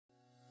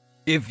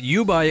If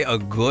you buy a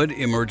good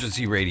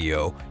emergency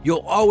radio,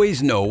 you'll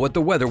always know what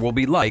the weather will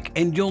be like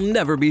and you'll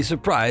never be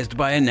surprised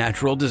by a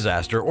natural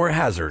disaster or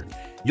hazard.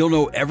 You'll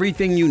know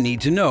everything you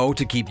need to know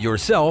to keep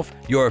yourself,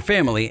 your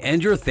family,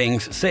 and your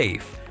things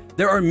safe.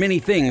 There are many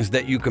things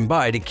that you can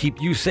buy to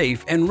keep you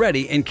safe and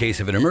ready in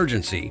case of an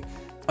emergency.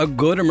 A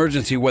good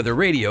emergency weather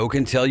radio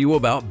can tell you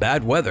about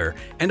bad weather,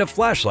 and a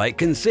flashlight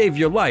can save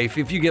your life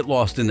if you get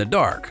lost in the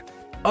dark.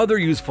 Other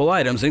useful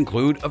items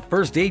include a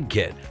first aid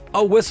kit,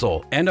 a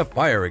whistle, and a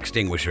fire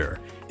extinguisher.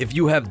 If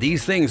you have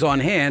these things on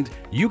hand,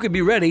 you could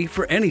be ready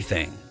for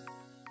anything.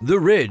 The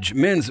Ridge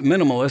Men's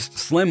Minimalist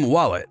Slim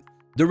Wallet.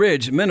 The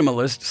Ridge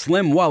Minimalist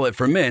Slim Wallet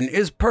for men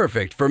is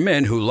perfect for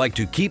men who like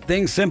to keep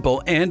things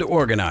simple and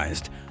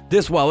organized.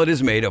 This wallet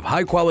is made of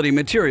high-quality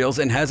materials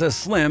and has a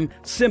slim,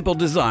 simple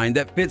design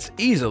that fits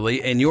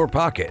easily in your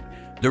pocket.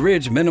 The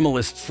Ridge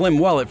Minimalist Slim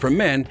Wallet for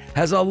men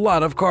has a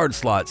lot of card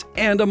slots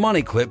and a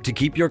money clip to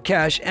keep your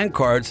cash and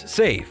cards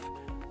safe.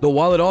 The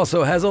wallet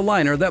also has a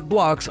liner that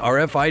blocks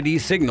RFID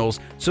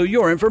signals so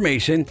your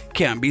information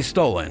can't be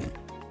stolen.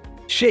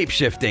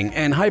 Shape-shifting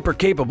and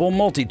hyper-capable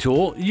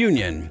multi-tool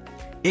Union.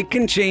 It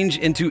can change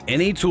into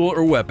any tool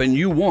or weapon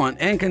you want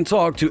and can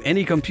talk to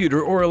any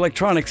computer or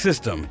electronic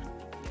system.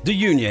 The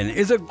Union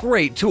is a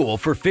great tool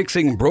for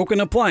fixing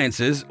broken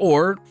appliances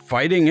or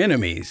fighting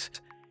enemies.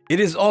 It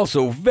is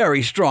also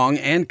very strong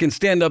and can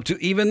stand up to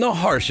even the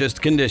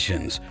harshest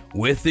conditions.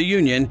 With the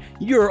Union,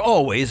 you're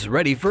always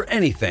ready for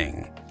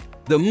anything.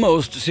 The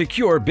most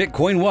secure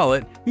Bitcoin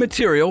wallet,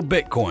 Material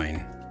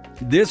Bitcoin.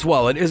 This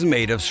wallet is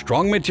made of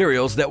strong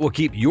materials that will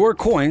keep your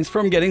coins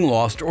from getting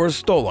lost or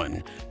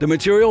stolen. The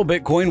Material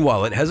Bitcoin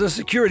wallet has a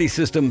security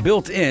system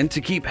built in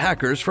to keep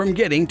hackers from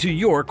getting to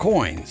your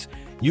coins.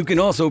 You can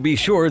also be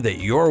sure that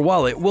your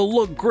wallet will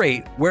look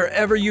great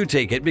wherever you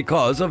take it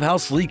because of how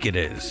sleek it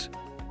is.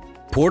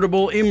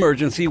 Portable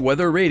Emergency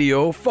Weather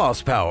Radio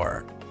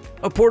FOSS-Power.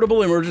 A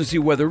portable emergency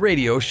weather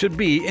radio should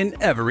be in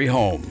every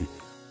home.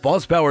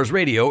 FOSS-Power's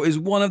radio is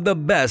one of the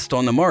best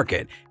on the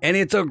market, and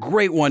it's a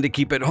great one to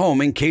keep at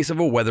home in case of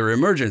a weather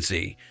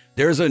emergency.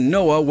 There's a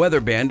NOAA weather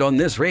band on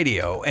this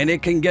radio, and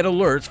it can get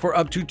alerts for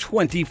up to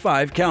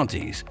 25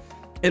 counties.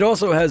 It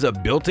also has a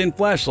built-in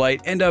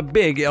flashlight and a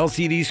big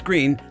LCD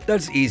screen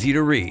that's easy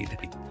to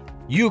read.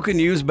 You can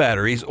use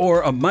batteries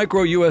or a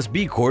micro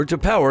USB cord to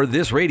power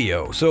this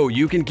radio so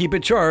you can keep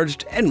it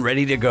charged and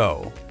ready to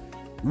go.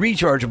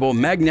 Rechargeable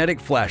magnetic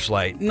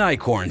flashlight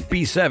Nicorn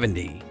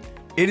B70.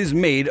 It is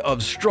made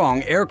of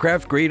strong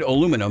aircraft-grade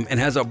aluminum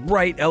and has a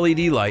bright LED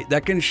light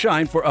that can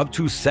shine for up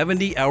to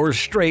 70 hours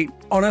straight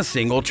on a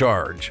single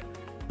charge.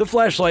 The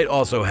flashlight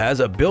also has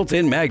a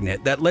built-in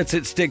magnet that lets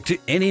it stick to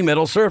any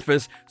metal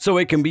surface so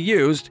it can be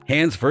used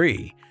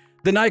hands-free.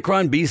 The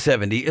Nicorn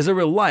B70 is a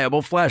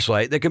reliable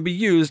flashlight that can be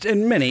used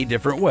in many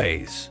different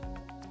ways.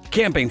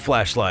 Camping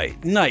flashlight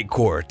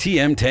Nitecore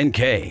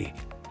TM10K.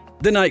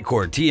 The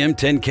Nitecore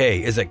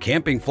TM10K is a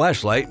camping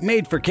flashlight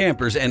made for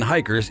campers and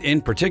hikers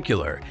in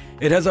particular.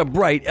 It has a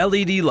bright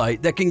LED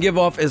light that can give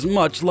off as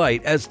much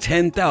light as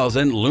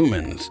 10,000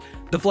 lumens.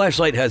 The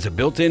flashlight has a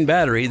built-in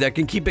battery that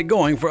can keep it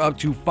going for up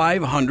to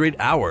 500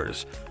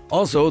 hours.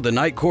 Also, the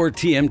Nitecore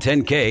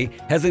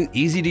TM10K has an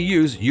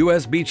easy-to-use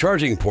USB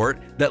charging port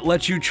that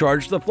lets you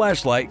charge the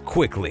flashlight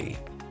quickly.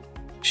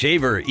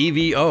 Shaver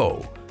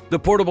EVO. The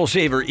Portable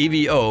Shaver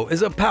EVO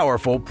is a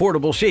powerful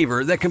portable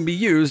shaver that can be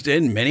used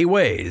in many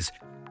ways.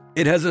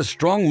 It has a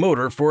strong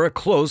motor for a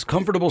close,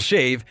 comfortable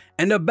shave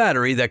and a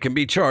battery that can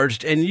be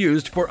charged and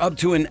used for up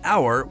to an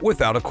hour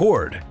without a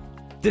cord.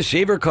 The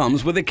shaver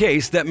comes with a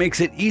case that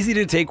makes it easy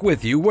to take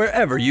with you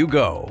wherever you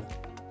go.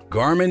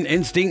 Garmin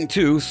Instinct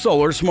 2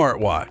 Solar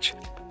Smartwatch.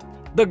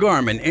 The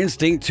Garmin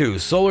Instinct 2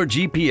 Solar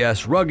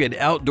GPS Rugged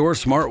Outdoor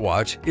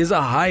Smartwatch is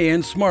a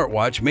high-end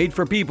smartwatch made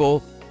for people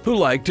who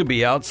like to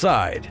be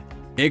outside.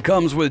 It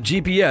comes with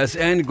GPS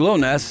and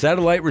GLONASS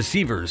satellite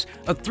receivers,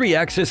 a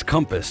 3-axis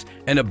compass,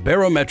 and a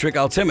barometric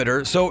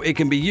altimeter so it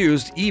can be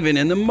used even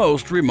in the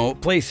most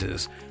remote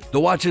places. The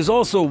watch is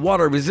also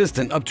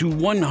water-resistant up to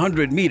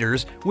 100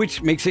 meters,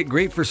 which makes it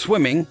great for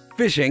swimming,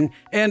 fishing,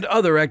 and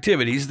other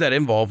activities that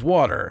involve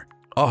water.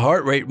 A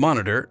heart rate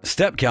monitor,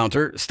 step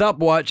counter,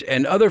 stopwatch,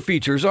 and other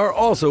features are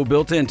also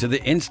built into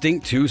the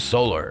Instinct 2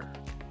 Solar.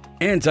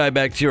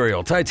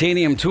 Antibacterial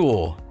Titanium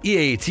Tool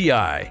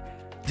EATI.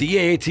 The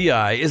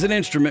EATI is an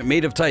instrument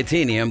made of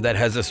titanium that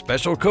has a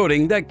special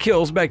coating that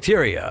kills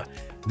bacteria.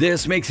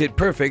 This makes it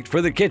perfect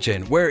for the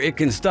kitchen, where it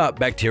can stop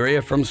bacteria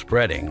from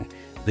spreading.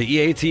 The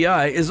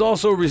EATI is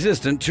also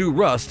resistant to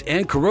rust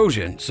and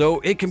corrosion, so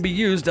it can be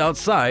used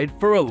outside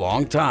for a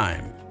long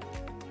time.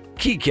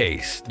 Key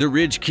case, the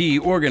Ridge Key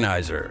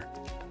Organizer.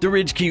 The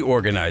Ridge Key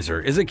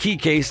Organizer is a key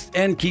case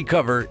and key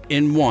cover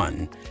in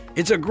one.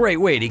 It's a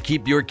great way to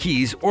keep your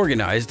keys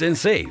organized and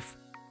safe.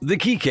 The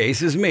key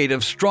case is made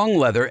of strong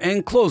leather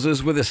and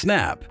closes with a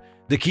snap.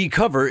 The key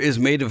cover is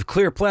made of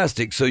clear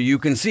plastic so you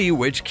can see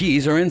which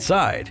keys are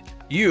inside.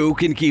 You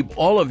can keep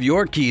all of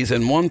your keys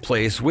in one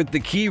place with the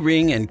key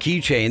ring and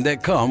keychain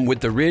that come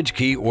with the Ridge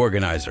Key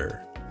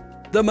Organizer.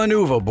 The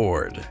Maneuver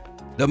Board.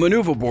 The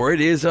maneuver board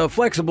is a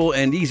flexible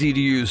and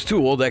easy-to-use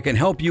tool that can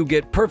help you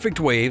get perfect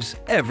waves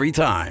every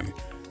time.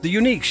 The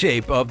unique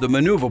shape of the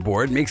maneuver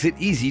board makes it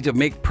easy to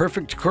make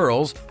perfect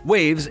curls,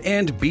 waves,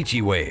 and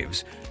beachy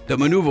waves. The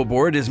maneuver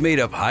board is made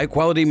of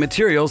high-quality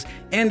materials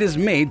and is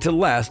made to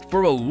last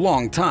for a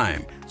long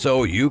time,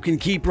 so you can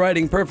keep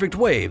riding perfect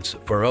waves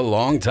for a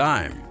long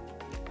time.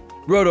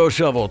 Roto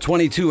Shovel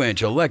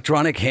 22-inch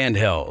electronic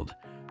handheld.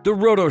 The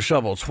Roto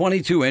Shovel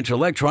 22-inch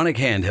electronic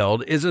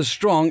handheld is a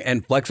strong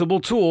and flexible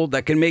tool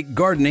that can make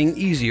gardening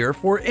easier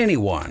for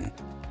anyone.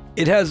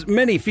 It has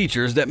many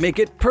features that make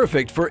it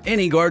perfect for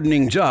any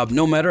gardening job,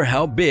 no matter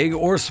how big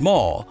or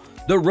small.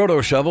 The Roto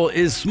Shovel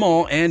is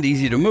small and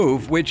easy to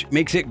move, which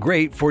makes it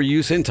great for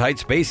use in tight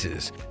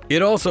spaces.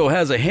 It also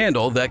has a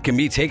handle that can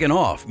be taken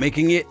off,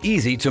 making it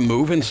easy to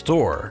move and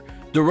store.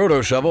 The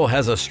Roto Shovel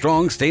has a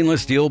strong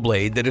stainless steel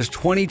blade that is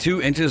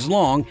 22 inches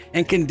long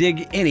and can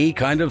dig any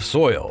kind of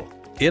soil.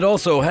 It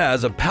also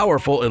has a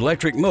powerful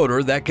electric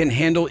motor that can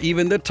handle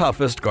even the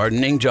toughest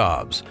gardening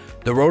jobs.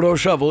 The Roto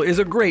Shovel is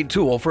a great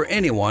tool for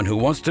anyone who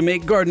wants to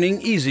make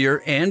gardening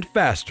easier and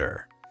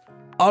faster.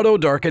 Auto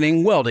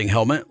Darkening Welding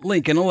Helmet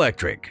Lincoln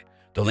Electric.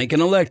 The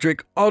Lincoln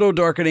Electric Auto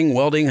Darkening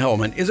Welding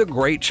Helmet is a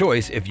great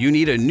choice if you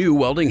need a new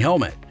welding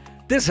helmet.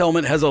 This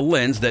helmet has a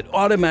lens that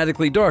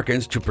automatically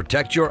darkens to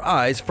protect your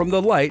eyes from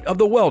the light of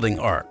the welding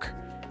arc.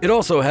 It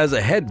also has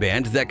a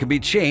headband that can be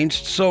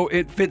changed so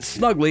it fits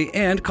snugly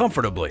and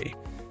comfortably.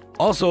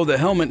 Also, the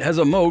helmet has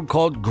a mode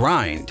called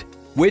Grind,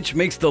 which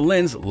makes the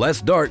lens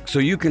less dark so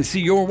you can see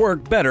your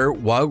work better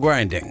while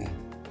grinding.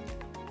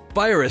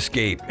 Fire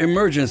Escape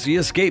Emergency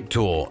Escape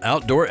Tool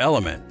Outdoor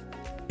Element.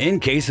 In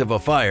case of a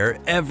fire,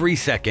 every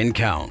second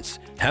counts.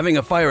 Having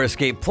a fire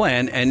escape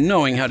plan and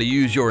knowing how to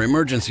use your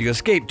emergency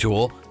escape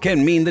tool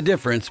can mean the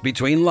difference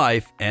between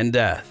life and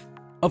death.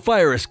 A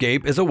fire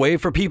escape is a way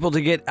for people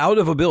to get out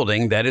of a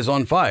building that is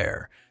on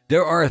fire.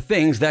 There are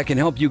things that can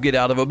help you get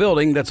out of a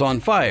building that's on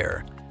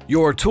fire.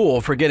 Your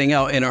tool for getting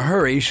out in a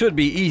hurry should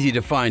be easy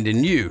to find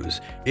and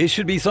use. It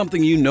should be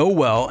something you know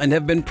well and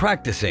have been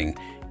practicing.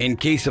 In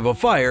case of a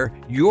fire,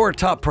 your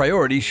top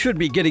priority should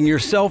be getting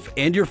yourself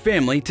and your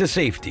family to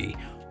safety.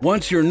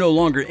 Once you're no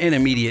longer in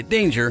immediate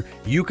danger,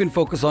 you can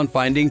focus on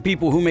finding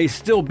people who may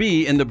still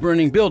be in the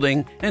burning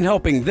building and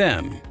helping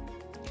them.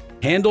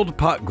 Handled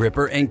Pot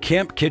Gripper and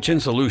Camp Kitchen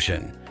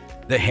Solution.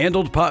 The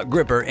Handled Pot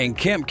Gripper and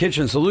Camp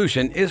Kitchen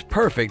Solution is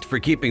perfect for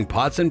keeping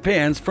pots and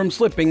pans from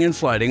slipping and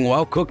sliding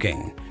while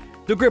cooking.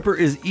 The gripper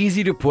is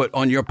easy to put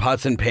on your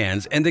pots and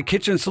pans, and the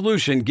kitchen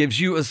solution gives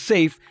you a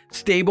safe,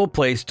 stable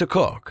place to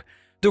cook.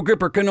 The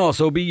gripper can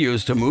also be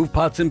used to move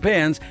pots and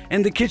pans,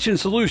 and the kitchen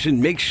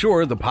solution makes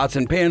sure the pots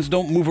and pans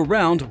don't move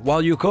around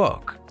while you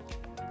cook.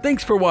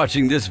 Thanks for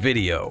watching this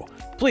video.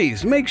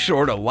 Please make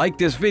sure to like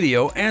this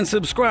video and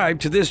subscribe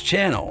to this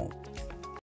channel.